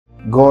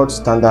God's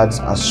standards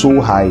are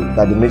so high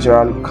that the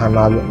natural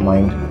carnal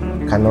mind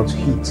cannot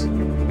hit.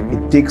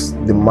 It takes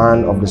the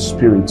man of the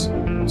Spirit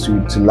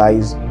to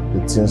utilize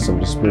the things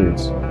of the Spirit.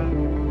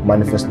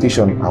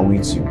 Manifestation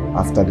awaits you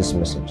after this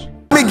message.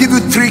 Let me give you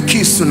 3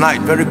 keys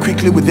tonight, very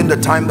quickly within the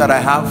time that I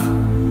have.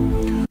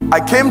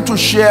 I came to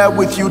share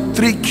with you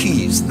 3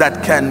 keys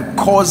that can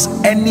cause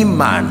any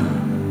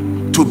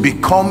man to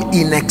become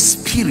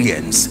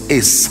inexperienced,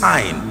 a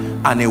sign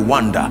and a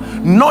wonder.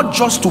 Not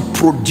just to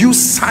produce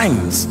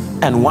signs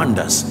and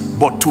wonders,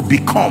 but to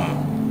become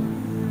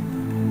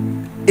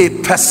a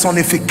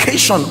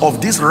personification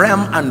of this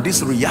realm and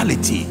this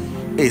reality,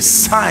 a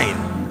sign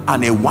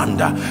and a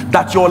wonder.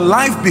 That your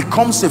life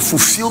becomes a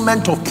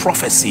fulfillment of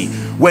prophecy.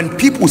 When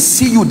people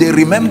see you, they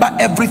remember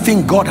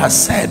everything God has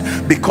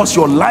said, because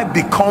your life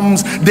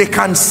becomes, they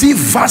can see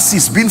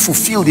verses being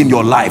fulfilled in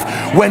your life.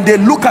 When they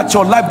look at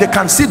your life, they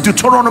can see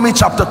Deuteronomy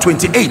chapter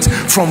 28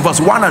 from verse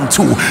 1 and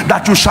 2,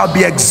 that you shall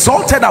be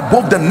exalted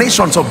above the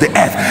nations of the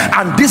earth,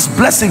 and this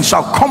blessing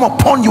shall come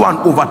upon you and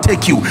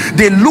overtake you.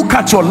 They look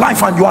at your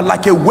life and you are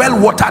like a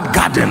well-watered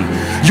garden.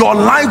 Your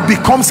life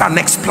becomes an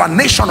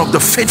explanation of the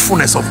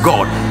faithfulness of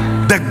God,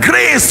 the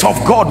grace of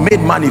God made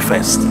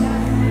manifest.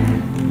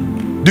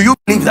 Do you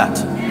believe that?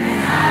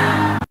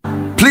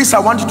 Please, I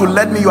want you to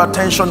lend me your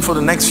attention for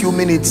the next few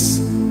minutes,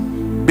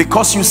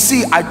 because you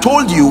see, I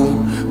told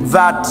you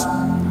that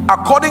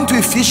according to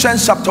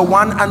Ephesians chapter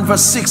 1 and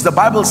verse 6, the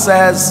Bible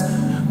says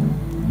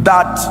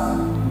that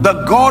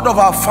the God of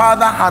our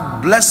Father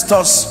had blessed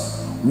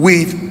us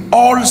with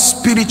all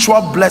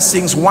spiritual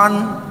blessings.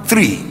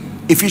 1:3,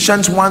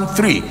 Ephesians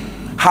 1:3,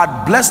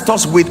 had blessed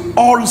us with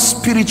all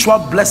spiritual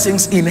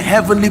blessings in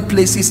heavenly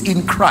places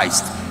in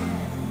Christ.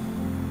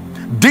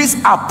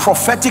 These are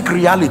prophetic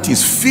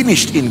realities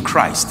finished in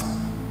Christ.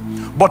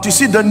 But you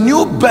see, the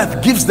new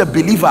birth gives the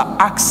believer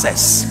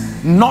access,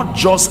 not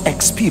just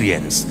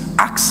experience.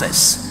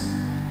 Access.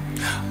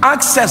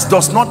 Access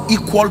does not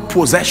equal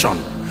possession.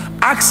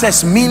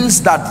 Access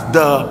means that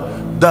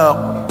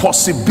the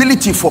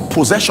possibility for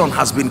possession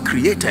has been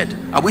created.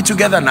 Are we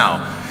together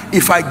now?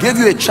 If I gave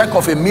you a check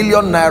of ₦1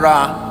 million,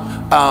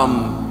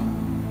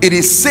 it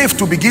is safe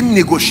to begin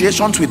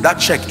negotiations with that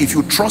check if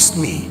you trust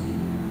me.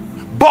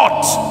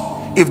 But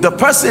if the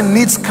person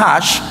needs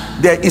cash,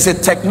 there is a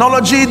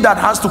technology that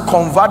has to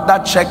convert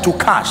that check to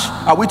cash.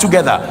 Are we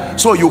together?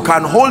 So you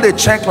can hold a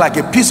check like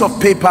a piece of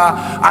paper,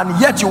 and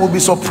yet you will be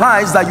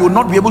surprised that you will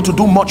not be able to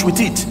do much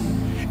with it.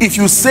 If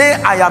you say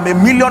I am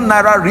 ₦1 million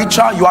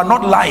richer, you are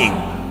not lying,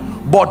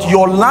 but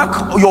your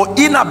lack, your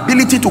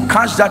inability to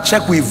cash that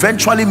check will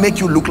eventually make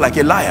you look like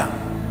a liar.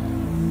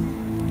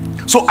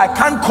 So I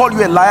can't call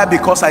you a liar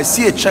because I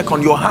see a check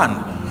on your hand,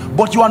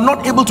 but you are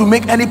not able to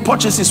make any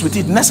purchases with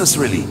it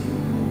necessarily.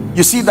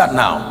 You see that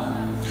now?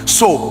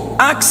 So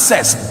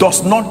access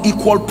does not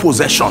equal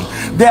possession.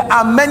 There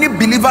are many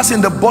believers in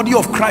the body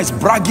of Christ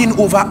bragging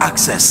over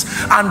access,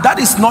 and that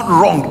is not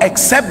wrong,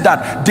 except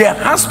that there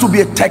has to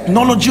be a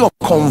technology of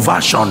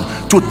conversion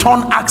to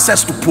turn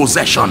access to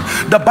possession.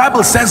 The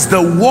Bible says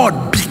the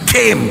word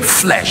became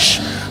flesh.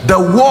 The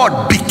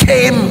word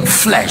became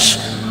flesh.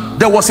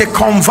 There was a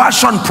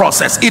conversion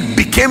process. It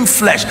became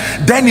flesh,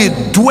 then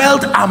it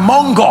dwelt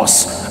among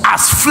us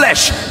as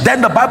flesh.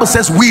 Then the Bible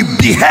says we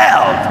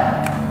beheld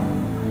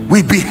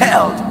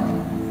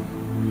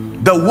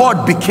the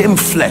word became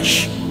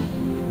flesh.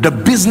 The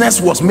business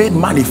was made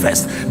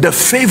manifest, the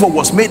favor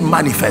was made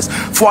manifest.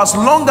 For as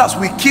long as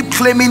we keep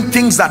claiming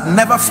things that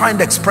never find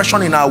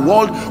expression in our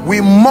world,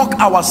 we mock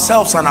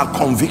ourselves and our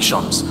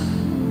convictions.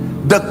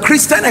 The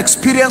Christian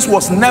experience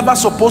was never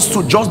supposed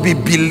to just be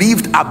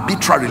believed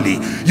arbitrarily.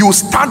 You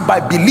start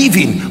by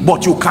believing,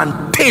 but you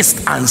can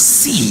taste and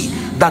see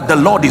that the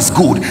Lord is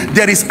good.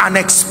 There is an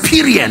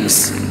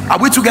experience. Are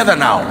we together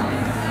now?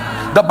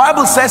 The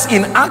Bible says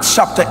in Acts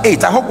chapter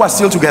 8, I hope we're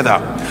still together.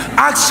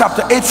 Acts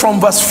chapter 8 from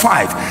verse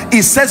 5,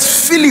 it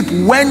says Philip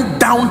went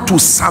down to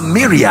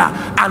Samaria,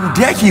 and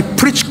there he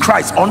preached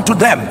Christ unto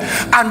them,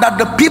 and that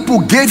the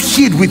people gave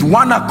heed with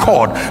one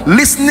accord,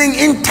 listening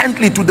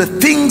intently to the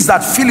things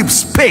that Philip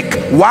spake.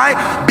 Why?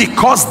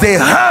 Because they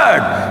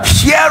heard,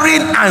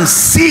 hearing and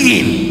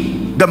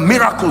seeing the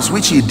miracles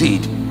which he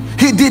did.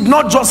 He did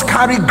not just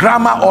carry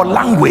grammar or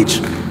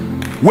language.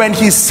 When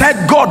he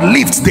said God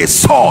lifts, they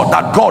saw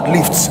that God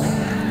lifts.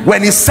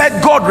 When he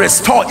said God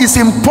restore, it's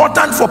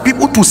important for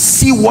people to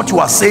see what you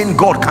are saying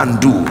God can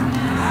do.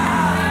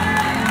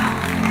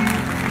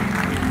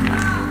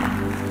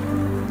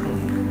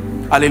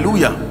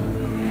 Hallelujah.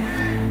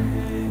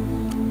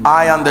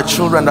 I and the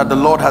children that the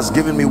Lord has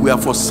given me, we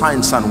are for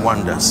signs and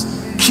wonders.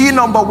 Key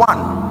number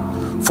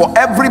 1, for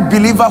every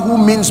believer who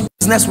means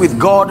business with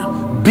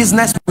God,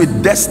 business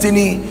with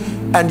destiny,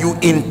 and you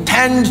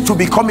intend to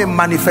become a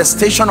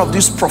manifestation of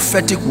this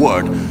prophetic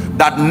word,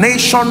 that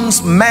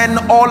nations, men,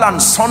 all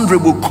and sundry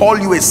will call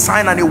you a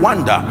sign and a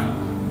wonder.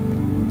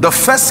 The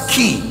first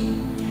key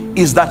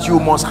is that you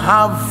must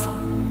have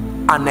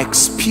an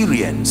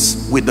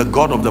experience with the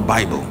God of the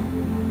Bible.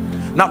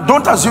 Now,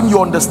 don't assume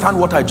you understand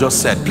what I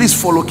just said. Please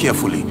follow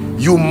carefully.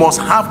 You must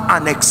have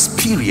an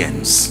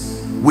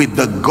experience with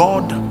the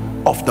God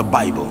of the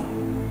Bible.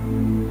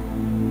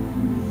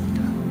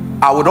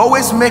 I would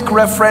always make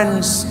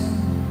reference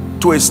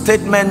to a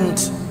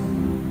statement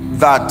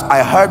that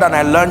I heard and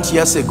I learned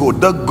years ago.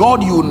 The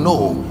God you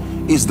know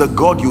is the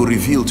God you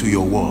reveal to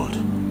your world.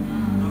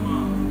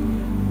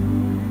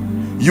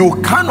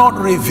 You cannot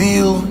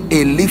reveal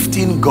a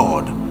lifting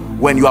God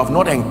when you have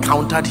not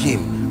encountered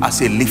him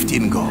as a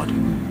lifting God.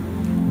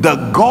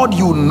 The God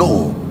you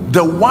know,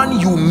 the one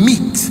you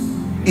meet,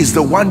 is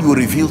the one you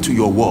reveal to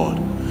your world.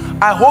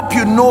 I hope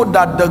you know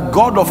that the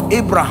God of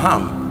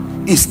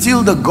Abraham is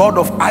still the God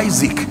of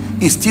Isaac,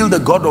 is still the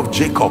God of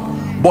Jacob,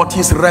 but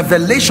his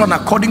revelation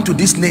according to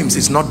these names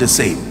is not the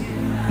same.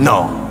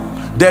 No,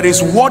 there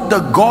is what the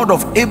God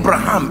of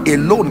Abraham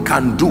alone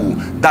can do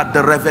that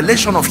the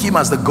revelation of him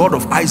as the God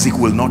of Isaac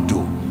will not do.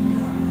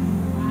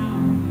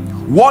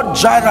 What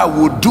Jireh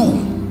will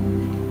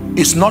do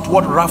is not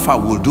what Rapha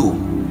will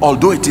do,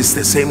 although it is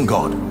the same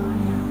God.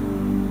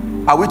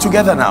 Are we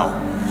together now?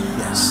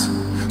 Yes.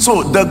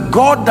 So the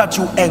God that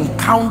you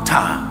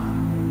encounter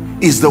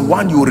is the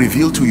one you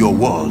reveal to your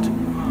world.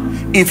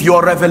 If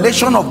your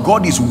revelation of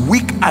God is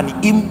weak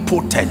and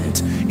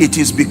impotent, it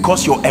is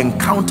because your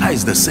encounter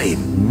is the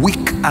same,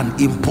 weak and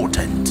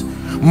impotent.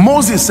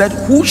 Moses said,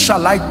 who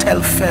shall I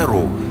tell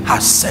Pharaoh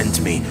has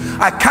sent me?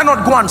 I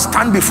cannot go and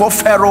stand before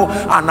Pharaoh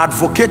and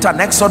advocate an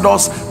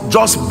exodus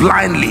just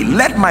blindly.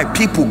 Let my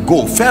people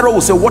go. Pharaoh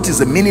will say, what is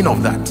the meaning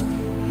of that?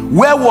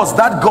 Where was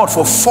that God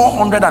for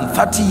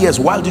 430 years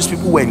while these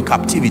people were in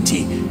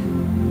captivity?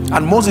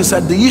 And Moses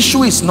said, the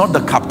issue is not the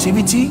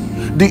captivity,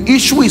 the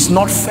issue is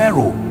not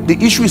Pharaoh, the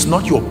issue is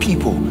not your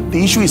people,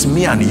 the issue is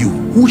me and you.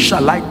 Who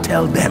shall I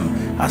tell them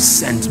has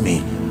sent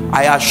me?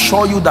 I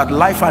assure you that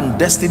life and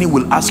destiny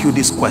will ask you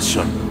this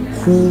question: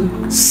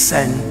 who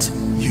sent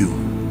you?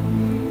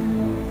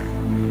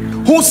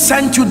 Who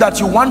sent you that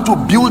you want to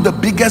build the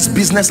biggest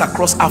business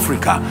across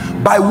Africa?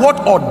 By what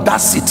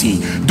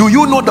audacity? Do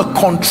you know the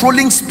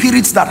controlling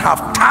spirits that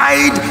have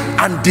tied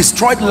and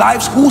destroyed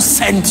lives? Who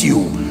sent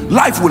you?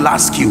 Life will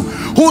ask you.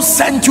 Who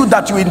sent you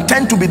that you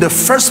intend to be the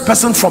first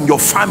person from your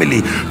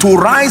family to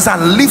rise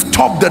and lift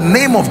up the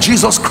name of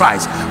Jesus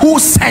Christ? Who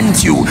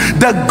sent you?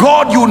 The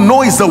God you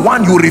know is the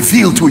one you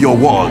reveal to your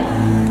world.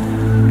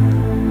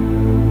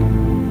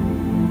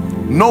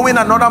 Knowing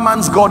another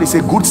man's God is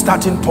a good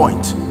starting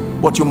point,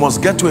 but you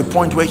must get to a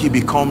point where he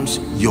becomes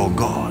your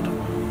God.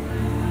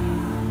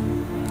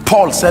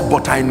 Paul said,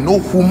 but I know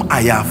whom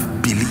I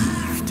have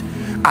believed,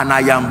 and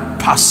I am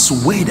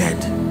persuaded.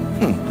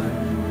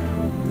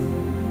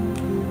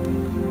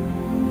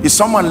 Is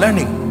someone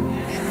learning?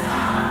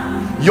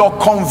 Your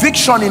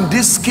conviction in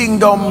this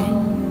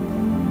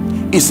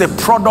kingdom is a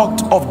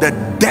product of the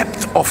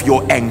depth of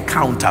your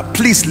encounter.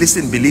 Please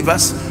listen,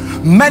 believers.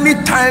 Many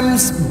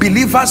times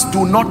believers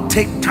do not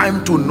take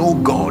time to know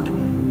God.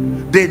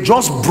 They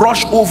just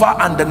brush over,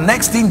 and the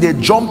next thing they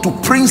jump to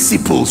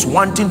principles,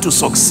 wanting to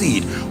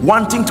succeed,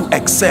 wanting to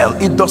excel.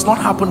 It does not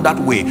happen that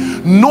way.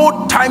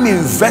 No time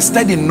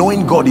invested in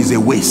knowing God is a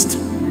waste.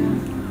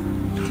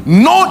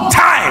 No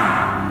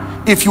time.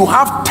 If you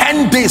have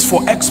 10 days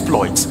for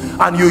exploits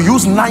and you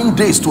use 9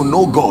 days to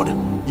know God,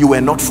 you were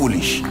not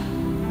foolish.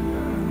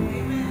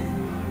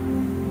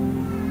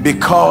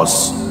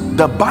 Because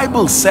the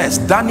Bible says,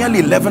 Daniel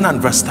 11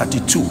 and verse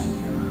 32,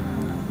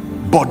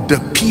 but the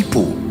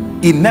people,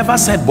 it never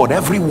said but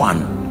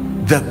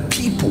everyone, the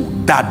people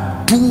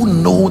that do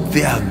know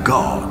their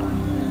God,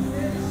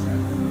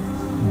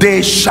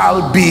 they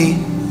shall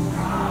be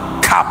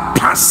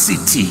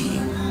capacity.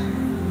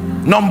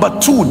 Number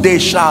 2, they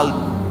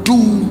shall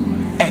do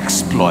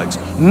exploits,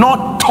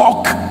 not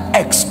talk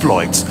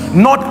exploits,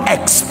 not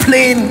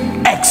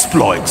explain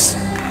exploits.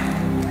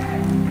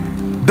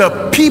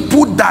 The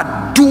people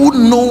that do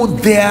know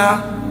their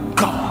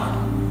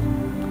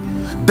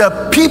God,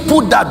 the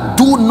people that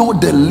do know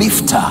the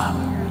lifter,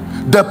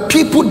 the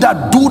people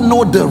that do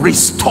know the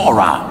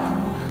restorer,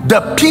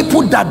 the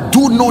people that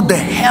do know the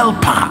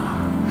helper,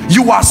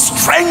 you are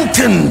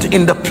strengthened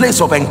in the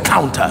place of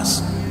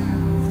encounters.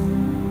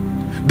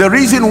 The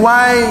reason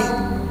why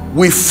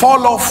we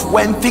fall off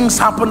when things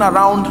happen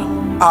around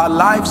our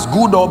lives,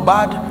 good or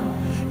bad,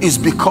 is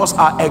because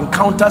our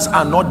encounters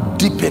are not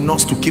deep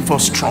enough to keep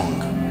us strong.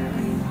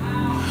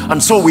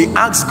 And so we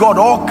ask God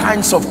all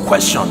kinds of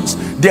questions.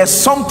 There's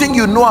something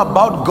you know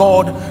about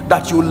God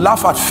that you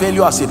laugh at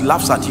failure as it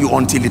laughs at you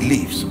until it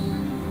leaves.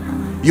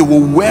 You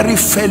will weary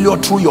failure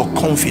through your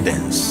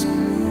confidence,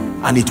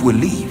 and it will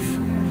leave.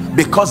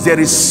 Because there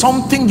is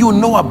something you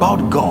know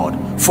about God.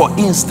 For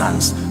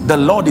instance, the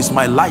Lord is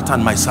my light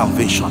and my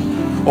salvation.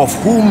 Of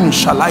whom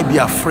shall I be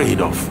afraid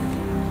of?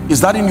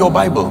 Is that in your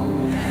Bible?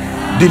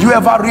 Did you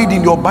ever read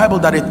in your Bible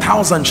that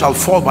 1,000 shall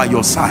fall by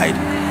your side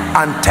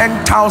and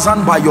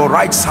 10,000 by your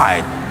right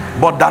side,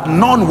 but that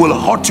none will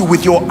hurt you?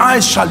 With your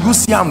eyes shall you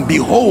see and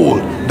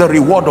behold the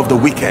reward of the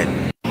wicked.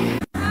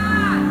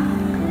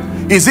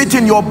 Is it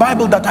in your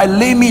Bible that I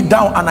lay me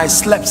down and I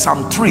slept?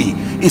 Psalm 3,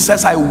 it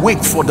says, I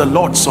wake for the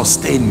Lord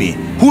sustain me.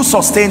 Who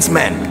sustains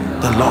men?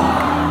 The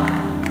Lord.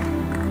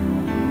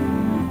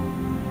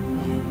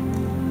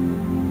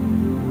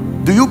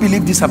 Do you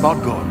believe this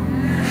about God?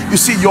 You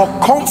see, your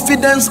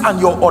confidence and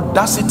your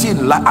audacity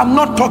in life, I'm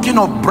not talking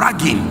of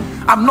bragging,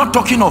 I'm not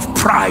talking of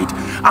pride,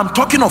 I'm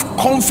talking of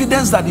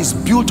confidence that is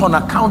built on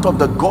account of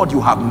the God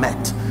you have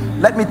met.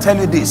 Let me tell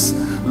you this,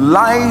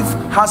 life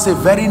has a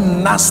very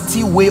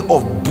nasty way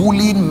of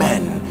bullying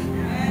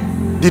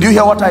men. Did you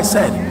hear what I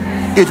said?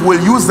 It will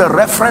use the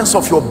reference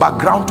of your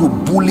background to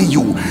bully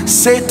you.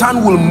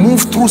 Satan will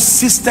move through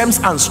systems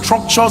and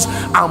structures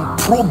and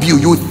probe you.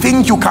 You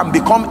think you can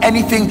become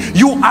anything.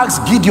 You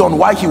ask Gideon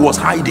why he was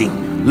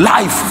hiding.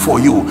 Life for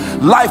you.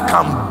 Life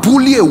can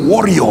bully a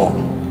warrior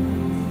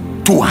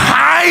to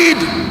hide,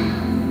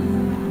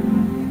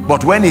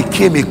 but when he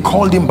came, he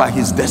called him by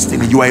his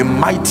destiny. You are a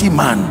mighty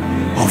man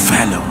of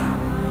valor.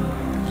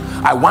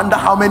 I wonder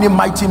how many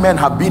mighty men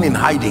have been in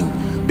hiding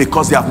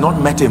because they have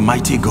not met a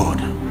mighty God.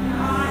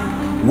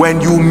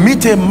 When you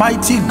meet a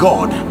mighty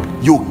God,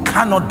 you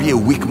cannot be a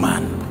weak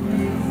man,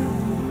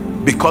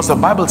 because the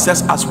Bible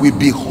says as we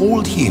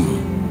behold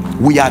him,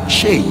 we are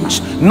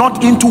changed,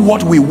 not into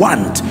what we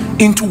want,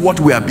 into what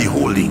we are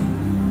beholding.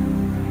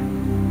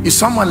 Is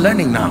someone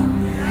learning now?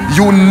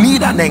 You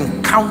need an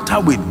encounter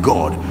with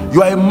God.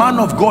 You are a man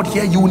of God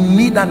here. You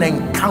need an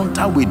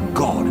encounter with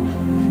God.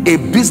 A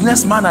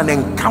businessman, an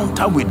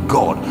encounter with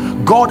God.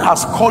 God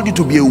has called you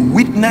to be a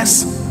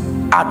witness,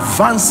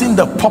 advancing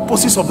the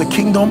purposes of the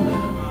kingdom.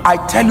 I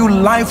tell you,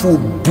 life will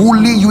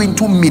bully you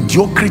into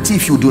mediocrity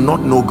if you do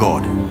not know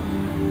God.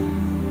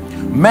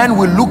 Men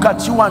will look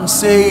at you and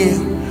say,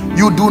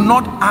 you do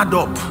not add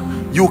up.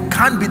 You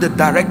can't be the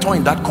director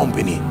in that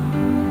company.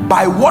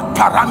 By what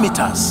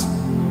parameters?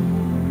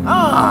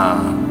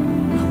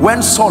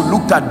 When Saul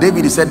looked at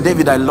David, he said,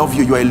 David, I love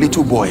you. You're a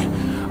little boy.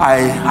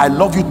 I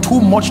love you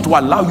too much to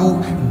allow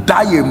you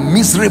die a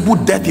miserable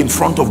death in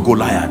front of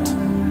Goliath.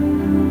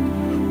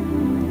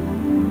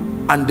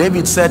 And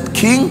David said,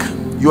 King,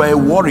 you are a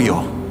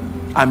warrior.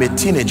 I'm a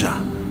teenager.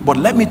 But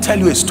let me tell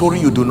you a story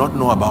you do not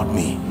know about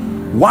me.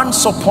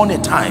 Once upon a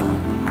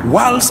time,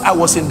 whilst I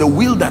was in the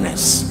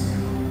wilderness,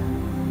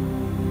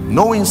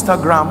 no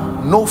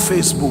Instagram, no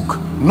Facebook,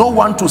 no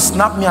one to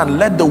snap me and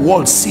let the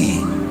world see.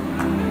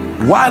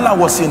 While I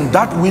was in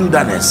that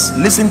wilderness,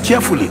 listen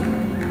carefully,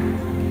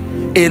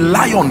 a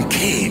lion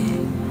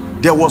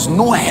came. There was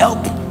no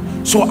help,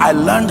 so I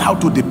learned how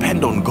to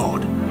depend on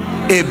God.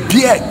 A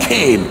bear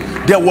came.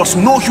 There was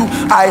no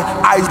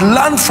I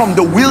learned from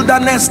the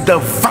wilderness the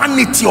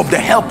vanity of the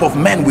help of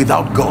men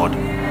without God,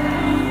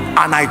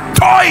 and I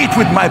tore it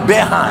with my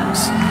bare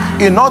hands.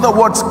 In other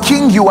words,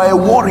 King, you are a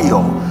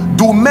warrior.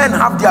 Do men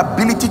have the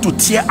ability to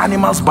tear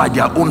animals by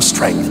their own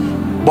strength?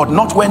 But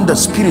not when the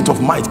spirit of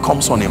might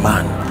comes on a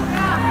man.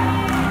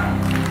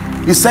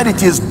 He said,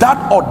 it is that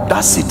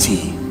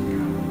audacity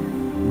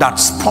that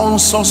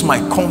sponsors my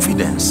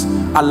confidence.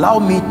 Allow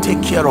me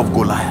take care of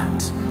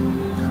Goliath.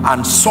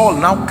 And Saul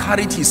now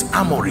carried his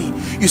armory.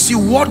 You see,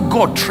 what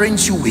God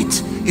trains you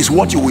with is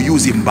what you will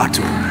use in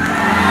battle.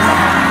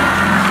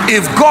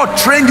 If God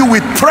trained you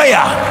with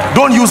prayer,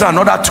 don't use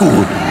another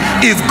tool.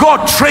 If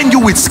God trained you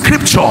with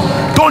scripture,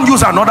 don't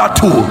use another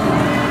tool.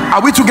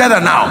 Are we together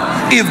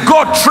now? If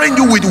God trained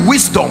you with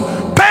wisdom,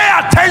 pay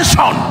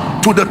attention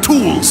to the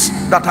tools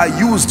that are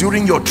used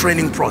during your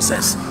training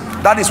process.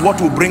 That is what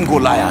will bring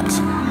Goliath.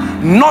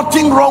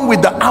 Nothing wrong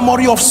with the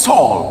armory of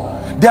Saul.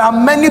 There are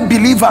many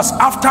believers,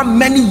 after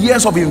many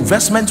years of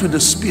investment with the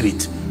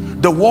Spirit,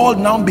 the world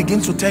now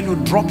begins to tell you,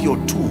 drop your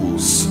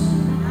tools.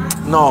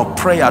 No,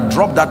 prayer,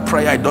 drop that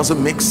prayer, it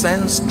doesn't make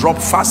sense. Drop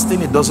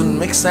fasting, it doesn't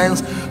make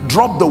sense.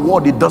 Drop the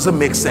word, it doesn't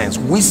make sense.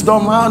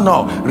 Wisdom,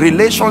 no.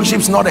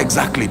 Relationships, not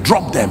exactly.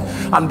 Drop them.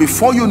 And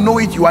before you know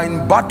it, you are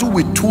in battle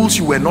with tools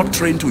you were not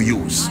trained to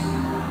use.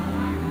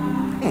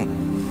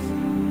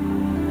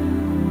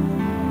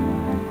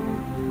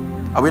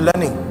 Are we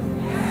learning?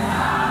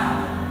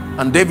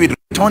 And David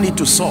returned it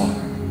to Saul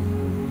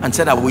and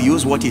said, I will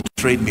use what he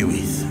trained me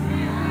with.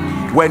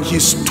 When he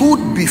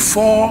stood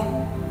before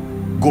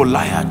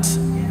Goliath,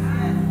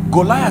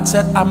 Goliath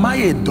said, am I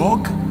a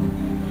dog?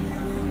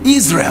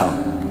 Israel,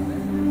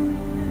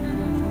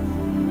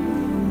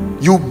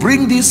 you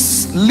bring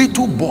this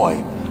little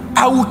boy,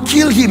 I will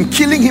kill him.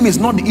 Killing him is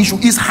not the issue,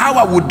 it's how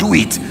I will do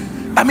it.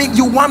 I mean,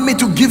 you want me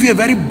to give you a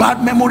very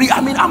bad memory?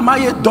 I mean, am I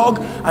a dog?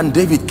 And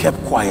David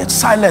kept quiet.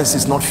 Silence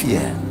is not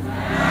fear.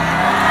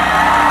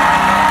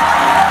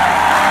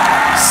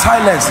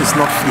 Silence is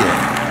not fear.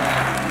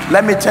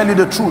 Let me tell you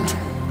the truth.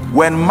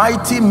 When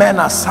mighty men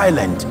are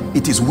silent,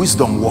 it is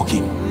wisdom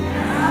walking.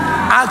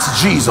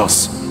 Ask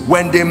Jesus.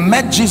 When they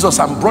met Jesus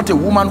and brought a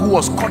woman who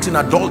was caught in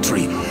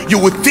adultery, you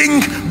would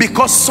think,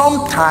 because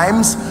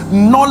sometimes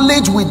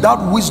knowledge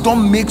without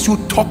wisdom makes you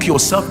talk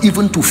yourself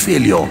even to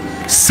failure.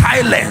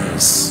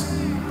 Silence.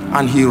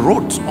 And he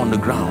wrote on the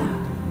ground.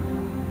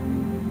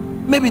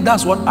 Maybe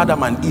that's what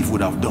Adam and Eve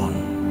would have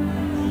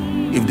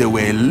done if they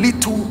were a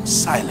little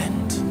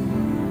silent.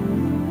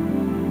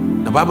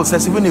 The Bible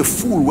says even a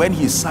fool, when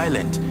he is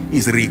silent,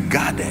 is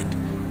regarded.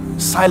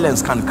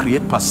 Silence can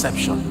create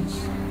perceptions.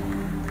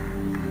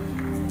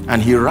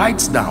 And he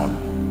writes down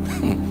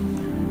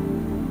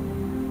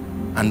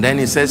and then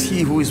he says,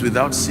 he who is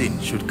without sin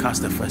should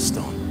cast the first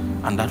stone.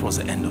 And that was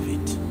the end of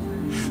it.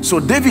 So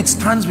David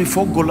stands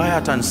before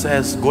Goliath and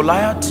says,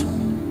 Goliath,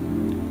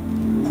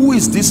 who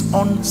is this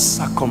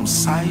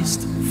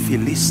uncircumcised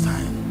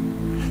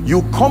Philistine?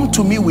 You come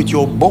to me with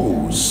your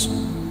bows,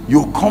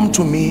 you come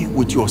to me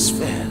with your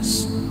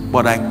spears,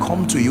 but I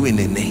come to you in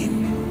a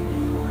name.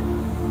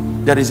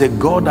 There is a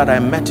God that I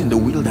met in the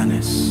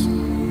wilderness.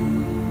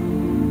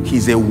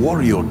 He's a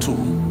warrior too.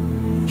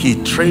 He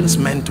trains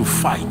men to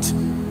fight.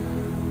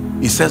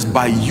 He says,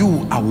 by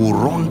you I will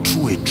run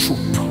through a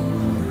troop,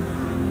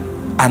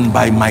 and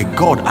by my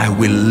God I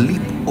will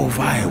leap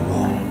over a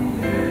wall.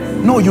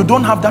 No, you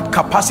don't have that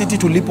capacity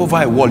to leap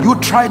over a wall. You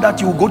try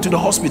that, you will go to the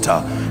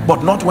hospital,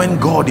 but not when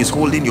God is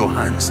holding your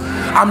hands.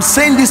 I'm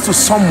saying this to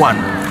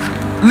someone.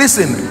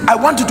 Listen, I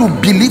want you to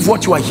believe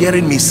what you are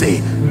hearing me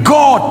say.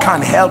 God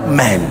can help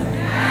men.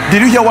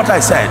 Did you hear what I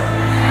said?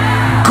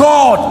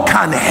 God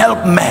can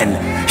help men.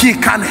 He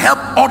can help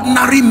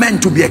ordinary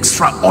men to be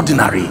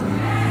extraordinary.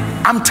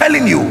 I'm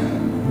telling you,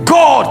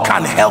 God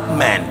can help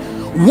men.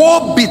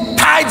 Woe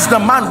betides the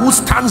man who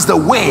stands the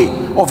way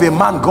of a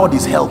man God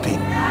is helping.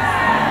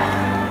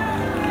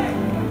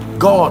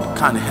 God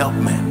can help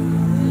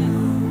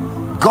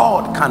men.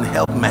 God can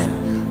help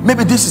men.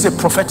 Maybe this is a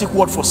prophetic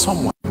word for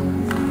someone.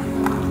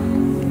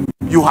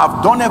 You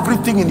have done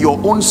everything in your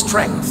own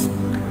strength,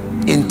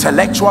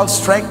 intellectual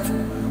strength,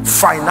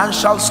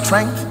 financial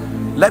strength.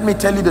 Let me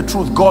tell you the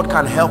truth, God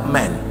can help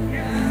men.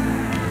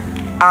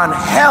 And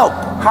help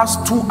has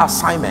two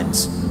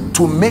assignments: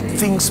 to make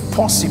things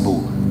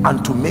possible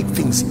and to make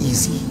things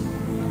easy.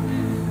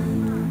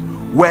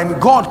 When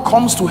God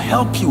comes to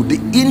help you, the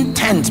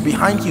intent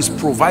behind his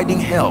providing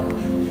help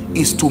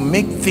is to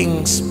make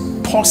things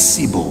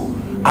possible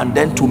and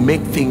then to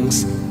make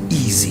things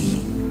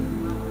easy.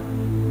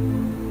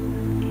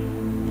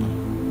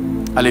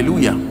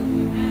 Hallelujah.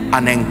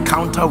 An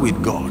encounter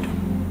with God.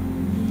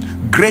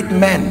 Great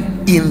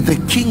men in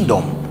the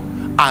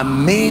kingdom are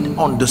made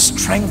on the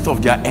strength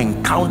of their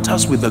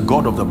encounters with the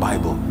God of the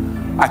Bible.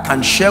 I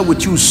can share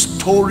with you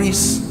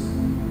stories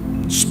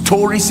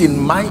in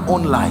my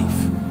own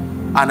life,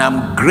 and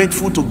I'm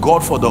grateful to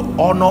God for the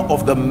honor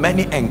of the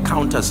many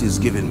encounters he's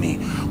given me.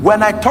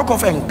 When I talk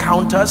of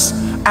encounters,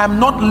 I'm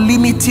not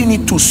limiting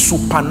it to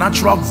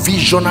supernatural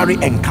visionary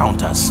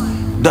encounters.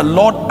 The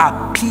Lord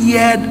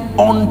appeared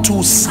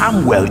unto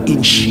Samuel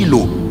in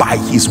Shiloh by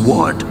his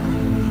word.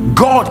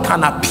 God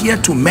can appear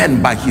to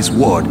men by his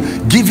word,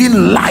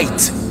 giving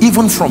light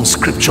even from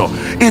scripture.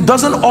 It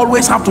doesn't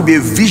always have to be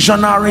a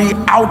visionary,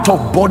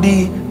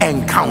 out-of-body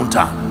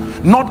encounter.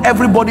 Not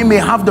everybody may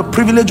have the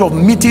privilege of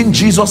meeting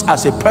Jesus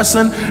as a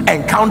person,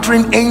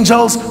 encountering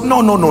angels.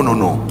 No.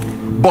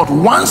 But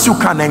once you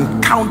can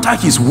encounter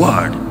his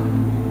word,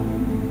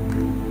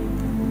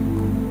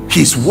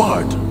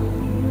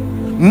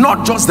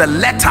 not just the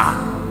letter,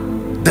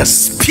 the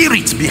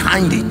spirit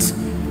behind it.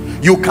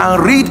 You can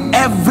read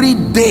every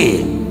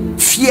day,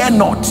 fear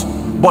not,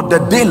 but the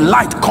day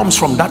light comes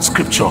from that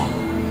scripture.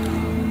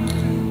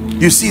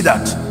 You see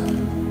that?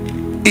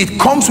 It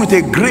comes with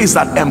a grace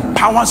that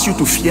empowers you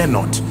to fear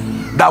not.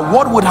 That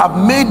what would have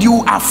made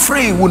you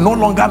afraid will no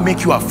longer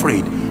make you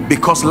afraid,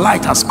 because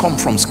light has come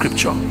from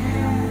scripture.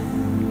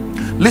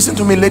 Listen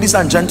to me, ladies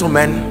and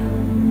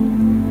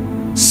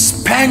gentlemen.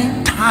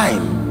 Spend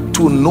time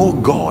to know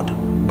God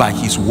by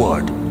his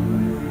word.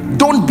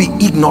 Don't be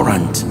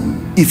ignorant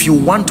if you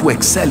want to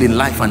excel in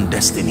life and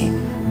destiny.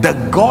 The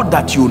God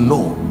that you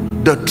know,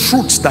 the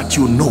truths that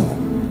you know,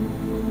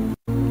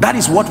 that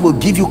is what will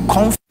give you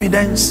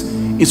confidence,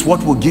 is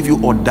what will give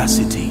you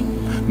audacity.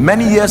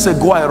 Many years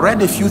ago, I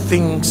read a few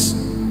things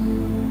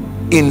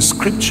in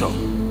scripture,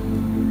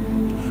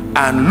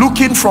 and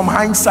looking from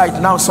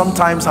hindsight now,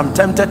 sometimes I'm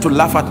tempted to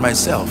laugh at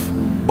myself,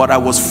 but I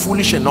was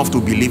foolish enough to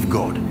believe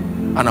God,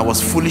 and I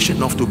was foolish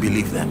enough to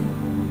believe them.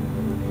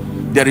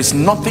 There is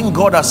nothing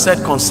God has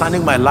said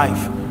concerning my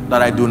life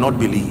that I do not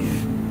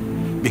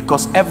believe,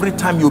 because every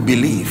time you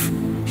believe,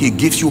 he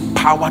gives you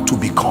power to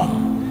become.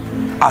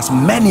 As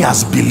many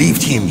as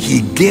believed him,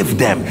 he gave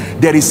them.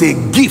 There is a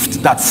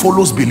gift that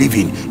follows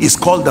believing. It's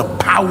called the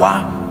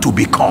power to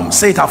become.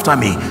 Say it after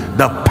me.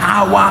 The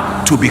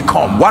power to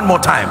become. One more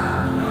time.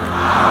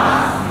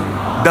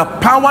 The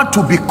power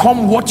to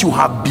become what you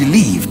have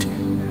believed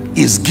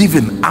is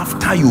given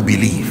after you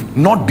believe,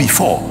 not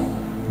before.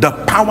 The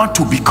power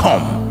to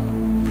become.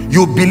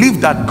 You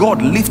believe that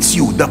God lifts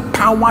you, the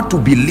power to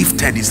be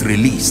lifted is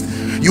released.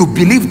 You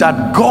believe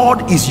that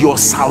God is your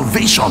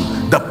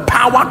salvation, the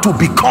power to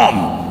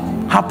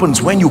become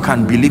happens when you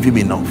can believe him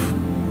enough.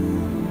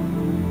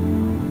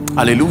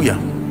 Hallelujah.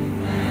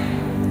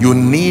 You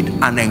need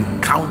an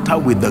encounter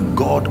with the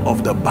God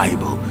of the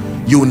Bible.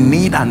 You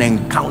need an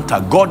encounter.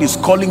 God is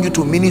calling you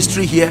to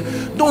ministry here.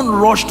 Don't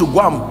rush to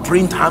go and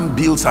print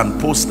handbills and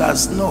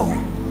posters. No.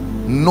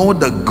 Know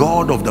the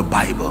God of the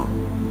Bible.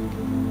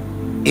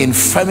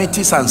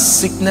 Infirmities and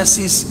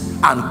sicknesses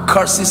and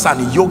curses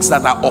and yokes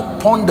that are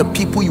upon the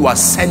people you are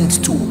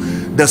sent to,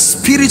 the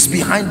spirits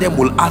behind them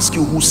will ask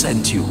you who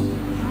sent you.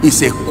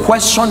 It's a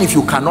question. If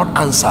you cannot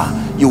answer,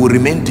 you will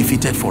remain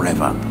defeated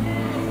forever.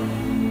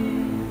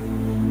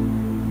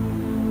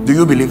 Do Do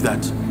you believe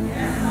that?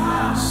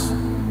 Yes.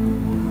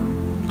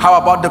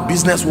 How about the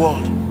business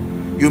world?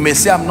 You may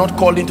say, I'm not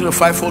called into the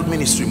fivefold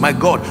ministry. My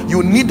God,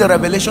 you need the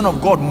revelation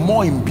of God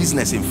more in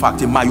business, in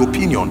fact, in my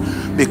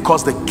opinion,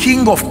 because the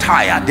king of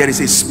Tyre, there is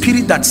a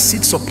spirit that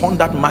sits upon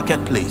that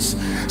marketplace.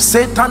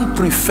 Satan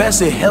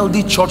prefers a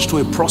healthy church to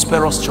a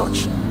prosperous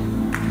church.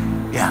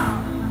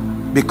 Yeah,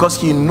 because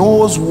he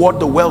knows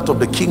what the wealth of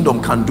the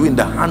kingdom can do in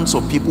the hands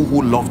of people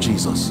who love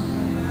Jesus.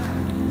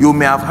 You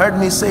may have heard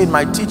me say in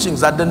my teachings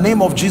that the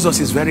name of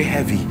Jesus is very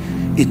heavy.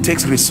 It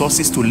takes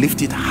resources to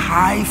lift it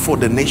high for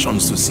the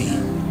nations to see.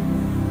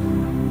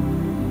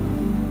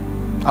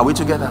 Are we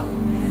together?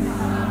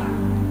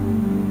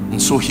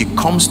 And so he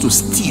comes to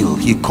steal,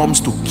 he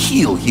comes to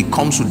kill, he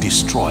comes to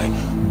destroy.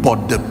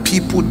 But the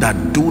people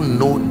that do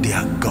know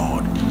their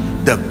God,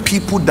 the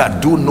people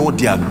that do know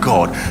their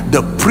God,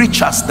 the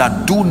preachers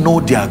that do know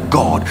their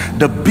God,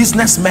 the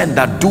businessmen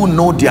that do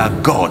know their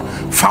God,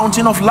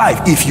 Fountain of Life,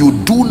 if you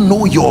do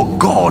know your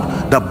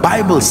God, the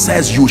Bible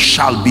says you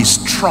shall be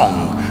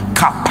strong.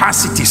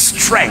 Capacity,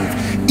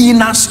 strength,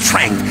 inner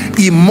strength,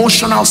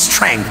 emotional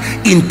strength,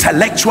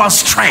 intellectual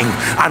strength,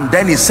 and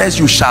then it says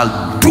you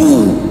shall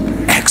do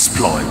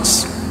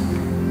exploits.